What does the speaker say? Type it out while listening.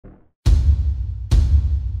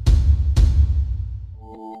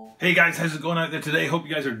Hey guys, how's it going out there today? Hope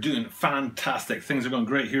you guys are doing fantastic. Things are going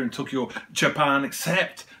great here in Tokyo, Japan,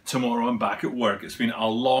 except tomorrow I'm back at work. It's been a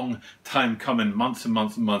long time coming, months and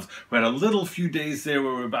months and months. We had a little few days there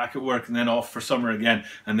where we were back at work and then off for summer again,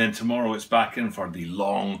 and then tomorrow it's back in for the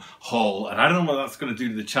long haul. And I don't know what that's going to do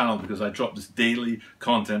to the channel because I drop this daily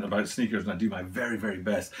content about sneakers and I do my very, very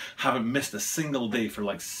best. Haven't missed a single day for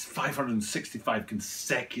like 565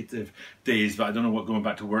 consecutive days, but I don't know what going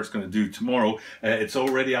back to work's going to do tomorrow. It's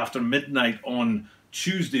already after midnight on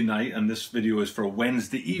Tuesday night, and this video is for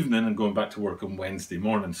Wednesday evening and going back to work on Wednesday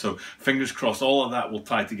morning. So fingers crossed all of that will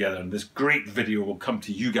tie together and this great video will come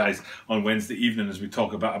to you guys on Wednesday evening as we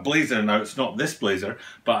talk about a blazer. Now it's not this blazer,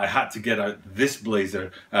 but I had to get out this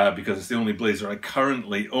blazer because it's the only blazer I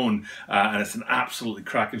currently own, and it's an absolutely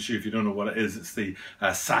cracking shoe. If you don't know what it is, it's the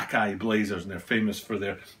Sakai blazers, and they're famous for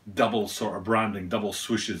their double sort of branding, double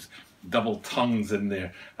swooshes, double tongues in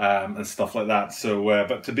there and stuff like that. So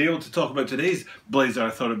but to be able to talk about today's blazer, I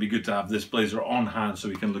thought it'd be good to have this blazer on hand so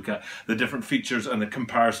we can look at the different features and the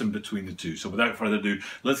comparison between the two. So without further ado,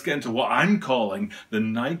 let's get into what I'm calling the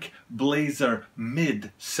Nike BLAZER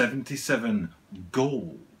Mid 77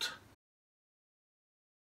 Gold.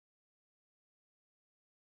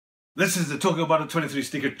 This is the Tokyo Bada 23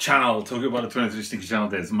 Sneaker Channel. Tokyo Bada 23 Sneaker Channel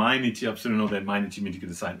です。毎日アップするので、毎日見てく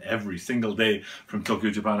ださい。Every single day from Tokyo,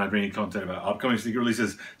 Japan, I bring you content about upcoming sneaker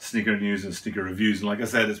releases, sneaker news, and sneaker reviews. And like I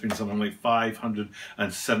said, it's been something like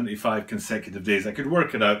 575 consecutive days. I could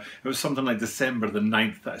work it out. It was something like December the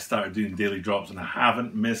 9th that I started doing daily drops, and I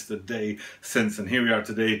haven't missed a day since. And here we are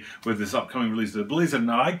today with this upcoming release of the Blazer.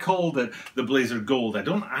 Now, I called it the Blazer Gold. I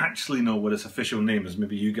don't actually know what its official name is.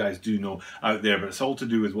 Maybe you guys do know out there, but it's all to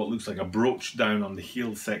do with what looks like a brooch down on the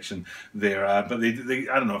heel section there, but they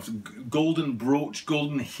I don't know if golden brooch,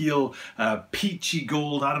 golden heel, peachy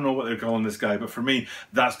gold, I don't know what they're calling this guy, but for me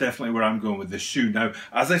that's definitely where I'm going with this shoe. Now,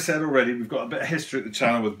 as I said already, we've got a bit of history at the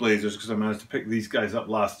channel with blazers because I managed to pick these guys up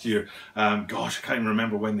last year. Gosh, I can't even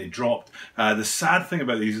remember when they dropped. The sad thing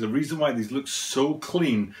about these is the reason why these look so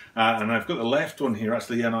clean, and I've got the left one here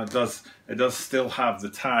actually, yeah, no, it does still have the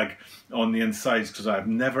tag on the insides because I've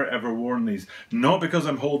never ever worn these. Not because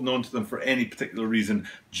I'm holding on to them for any particular reason,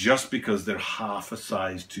 just because they're half a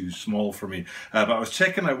size too small for me. But I was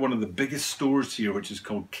checking out one of the biggest stores here, which is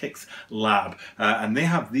called Kicks Lab, and they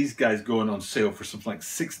have these guys going on sale for something like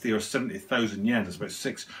 60 or 70,000 yen. It's about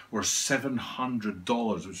 $600 or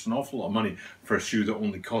 $700, which is an awful lot of money for a shoe that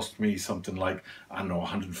only cost me something like, I don't know,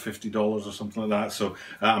 $150 or something like that. So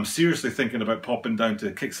I'm seriously thinking about popping down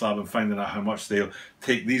to Kicks Lab and finding out how much they'll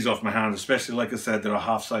take these off my hands, especially, like I said, they're a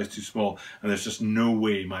half size too small, and there's just no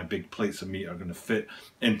way my big plates of meat are going to fit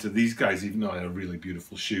into these guys, even though they're a really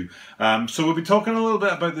beautiful shoe. So we'll be talking a little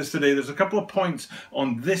bit about this today. There's a couple of points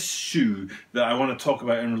on this shoe that I want to talk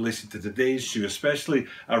about in relation to today's shoe, especially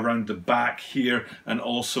around the back here and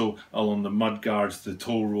also along the mud guards, the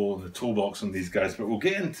toe roll and the toe box on these guys. But we'll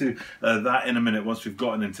get into that in a minute once we've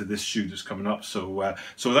gotten into this shoe that's coming up. So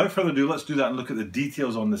so without further ado, let's do that and look at the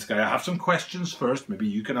details on this guy. I have some questions first. Maybe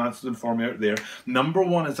you can answer them for me out there. Number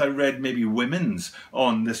one is I read maybe women's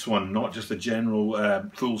on this one, not just a general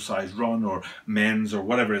full-size run or men's or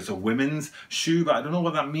whatever. It's a women's shoe, but I don't know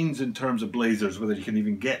what that means in terms of blazers, whether you can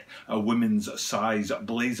even get a women's size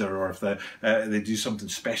blazer or if they do something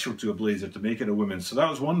special to a blazer to make it a women's. So that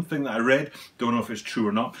was one thing that I read. Don't know if it's true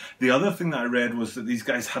or not. The other thing that I read was that these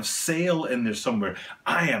guys have sale in there somewhere.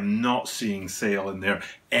 I am not seeing sale in there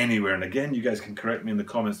anywhere, and again, you guys can correct me in the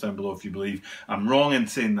comments down below if you believe I'm wrong in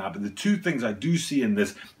saying that, but the two things I do see in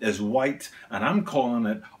this is white, and I'm calling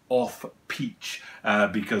it off peach,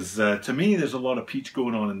 because to me there's a lot of peach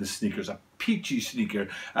going on in this sneaker. It's a peachy sneaker,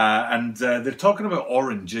 and they're talking about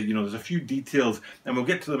orange. You know, there's a few details, and we'll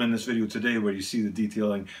get to them in this video today, where you see the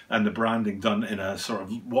detailing and the branding done in a sort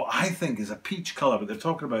of what I think is a peach color, but they're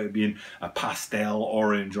talking about it being a pastel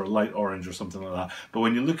orange or light orange or something like that. But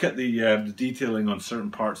when you look at the detailing on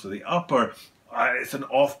certain parts of the upper, it's an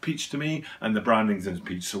off peach to me, and the branding's in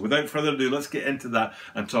peach. So without further ado, let's get into that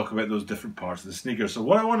and talk about those different parts of the sneaker. So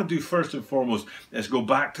what I want to do first and foremost is go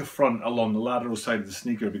back to front along the lateral side of the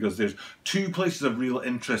sneaker, because there's two places of real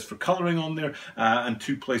interest for colouring on there and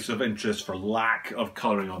two places of interest for lack of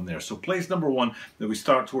colouring on there. So place number one, that we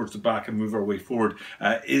start towards the back and move our way forward,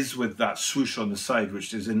 is with that swoosh on the side,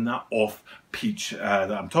 which is in that off peach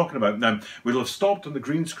that I'm talking about. Now, we'll have stopped on the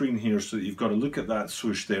green screen here so that you've got to look at that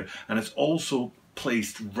swoosh there, and it's also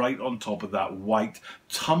placed right on top of that white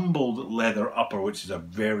tumbled leather upper, which is a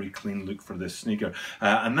very clean look for this sneaker.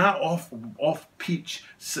 And that off peach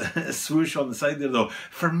swoosh on the side there, though,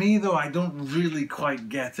 for me though, I don't really quite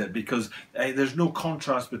get it, because there's no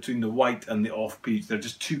contrast between the white and the off peach. They're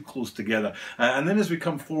just too close together. And then as we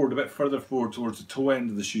come forward, a bit further forward towards the toe end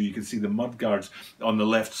of the shoe, you can see the mud guards on the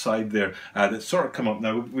left side there that sort of come up.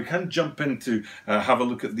 Now we can jump into have a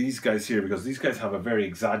look at these guys here, because these guys have a very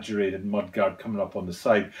exaggerated mud guard coming up on the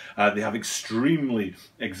side. They have extremely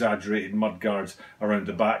exaggerated mud guards around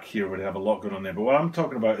the back here, where they have a lot going on there. But what I'm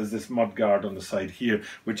talking about is this mud guard on the side here,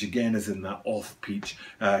 which again is in that off peach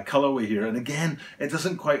colorway here. And again, it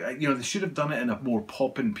doesn't quite, you know, they should have done it in a more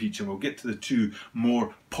popping peach, and we'll get to the two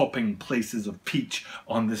more popping places of peach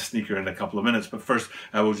on this sneaker in a couple of minutes. But first,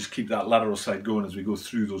 we'll just keep that lateral side going as we go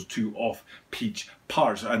through those two off peach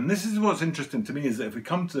parts. And this is what's interesting to me, is that if we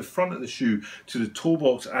come to the front of the shoe, to the toe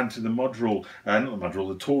box and to the mud roll, not the mud roll,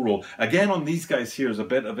 the toe roll, again on these guys here is a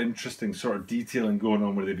bit of interesting sort of detailing going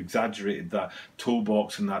on, where they've exaggerated that toe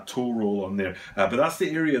box and that toe roll on there. But that's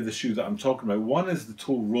the area of the shoe that I'm talking about. One is the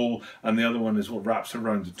toe roll and the other one is what wraps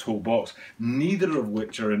around the toe box, neither of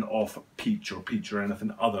which are in off peach or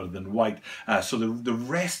anything other than white. So the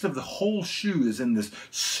rest of the whole shoe is in this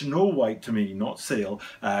snow white, to me, not sail,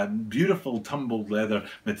 beautiful tumbled leather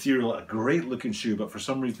material, a great looking shoe, but for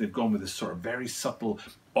some reason they've gone with this sort of very subtle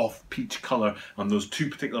off peach color on those two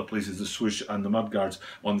particular places, the swoosh and the mud guards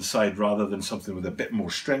on the side, rather than something with a bit more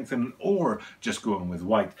strength in it, or just going with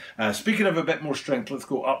white. Speaking of a bit more strength, let's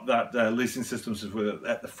go up that lacing system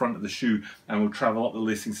at the front of the shoe, and we'll travel up the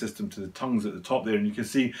lacing system to the tongues at the top there, and you can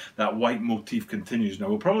see that white motif continues. Now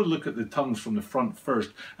we'll probably look at the tongues from the front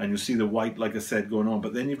first, and you'll see the white, like I said, going on,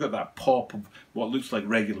 but then you've got that pop of what looks like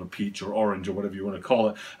regular peach or orange or whatever you want to call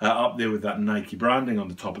it, up there with that Nike branding on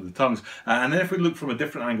the top of the tongues. And then if we look from a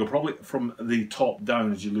different angle, probably from the top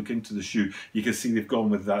down, as you look into the shoe, you can see they've gone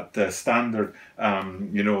with that standard,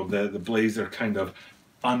 you know, the BLAZER kind of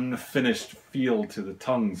unfinished feel to the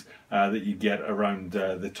tongues that you get around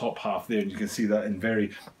the top half there, and you can see that in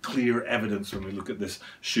very clear evidence when we look at this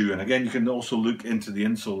shoe. And again, you can also look into the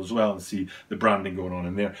insole as well and see the branding going on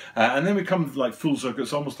in there. And then we come like full circle.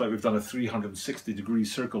 It's almost like we've done a 360-degree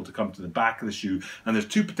circle to come to the back of the shoe, and there's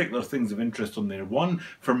two particular things of interest on there. One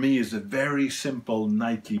for me is the very simple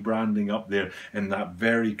Nike branding up there in that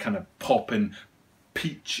very kind of popping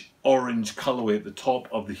peach orange colorway at the top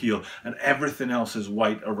of the heel, and everything else is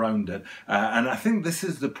white around it. And I think this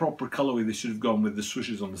is the proper colorway they should have gone with, the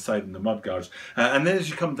swooshes on the side and the mud guards. And then as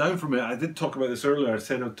you come down from it, I did talk about this earlier, I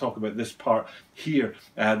said I'd talk about this part here,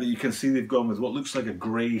 that you can see they've gone with what looks like a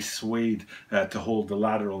grey suede to hold the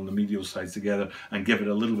lateral and the medial sides together and give it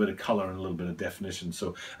a little bit of color and a little bit of definition.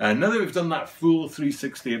 So now that we've done that full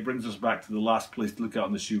 360, it brings us back to the last place to look at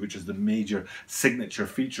on the shoe, which is the major signature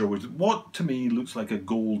feature, which what to me looks like a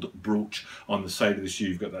gold brooch on the side of the shoe.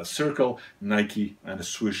 You've got that circle, Nike, and a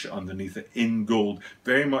swoosh underneath it in gold,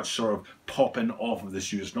 very much sort of popping off of the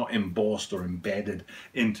shoe. It's not embossed or embedded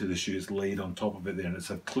into the shoe, it's laid on top of it there, and it's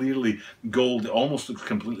a clearly gold. It almost looks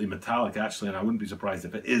completely metallic actually, and I wouldn't be surprised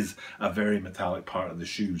if it is a very metallic part of the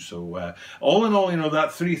shoe. So all in all, you know,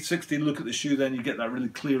 that 360 look at the shoe, then you get that really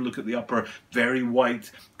clear look at the upper, very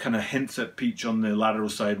white, kind of hints at peach on the lateral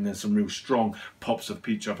side, and then some real strong pops of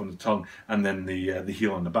peach up on the tongue, and then the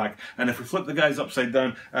heel on the back. And if we flip the guys upside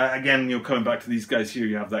down, again, you know, coming back to these guys here,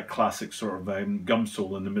 you have that classic sort of gum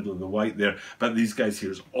sole in the middle of the white there, but these guys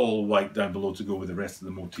here is all white down below to go with the rest of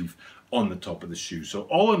the motif on the top of the shoe. So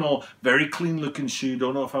all in all, very clean looking shoe.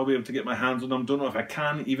 Don't know if I'll be able to get my hands on them, don't know if I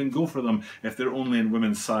can even go for them if they're only in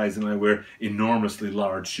women's size, and I wear enormously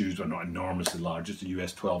large shoes. Well, not enormously large, it's a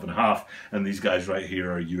US 12.5, and these guys right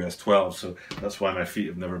here are US 12, so that's why my feet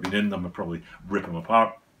have never been in them. I probably rip them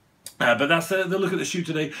apart. But that's the look at the shoe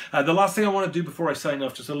today. The last thing I want to do before I sign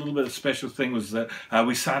off, just a little bit of special thing, was that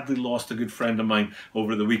we sadly lost a good friend of mine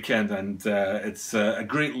over the weekend, and it's a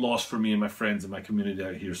great loss for me and my friends and my community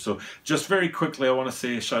out here. So just very quickly, I want to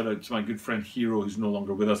say a shout out to my good friend Hero, who's no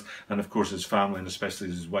longer with us, and of course his family, and especially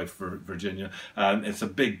his wife Virginia. It's a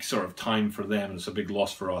big sort of time for them, and it's a big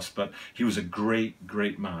loss for us, but he was a great,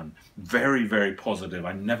 great man. Very, very positive.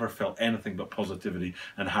 I never felt anything but positivity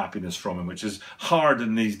and happiness from him, which is hard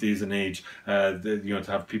in these days and age, you know,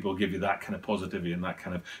 to have people give you that kind of positivity and that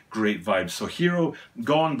kind of great vibes. So Hero,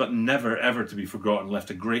 gone but never ever to be forgotten, left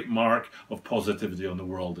a great mark of positivity on the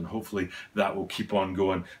world, and hopefully that will keep on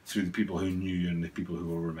going through the people who knew you and the people who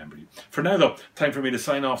will remember you. For now though, time for me to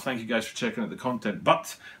sign off. Thank you guys for checking out the content,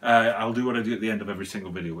 but I'll do what I do at the end of every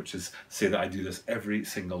single video, which is say that I do this every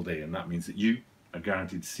single day, and that means that you are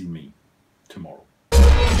guaranteed to see me tomorrow.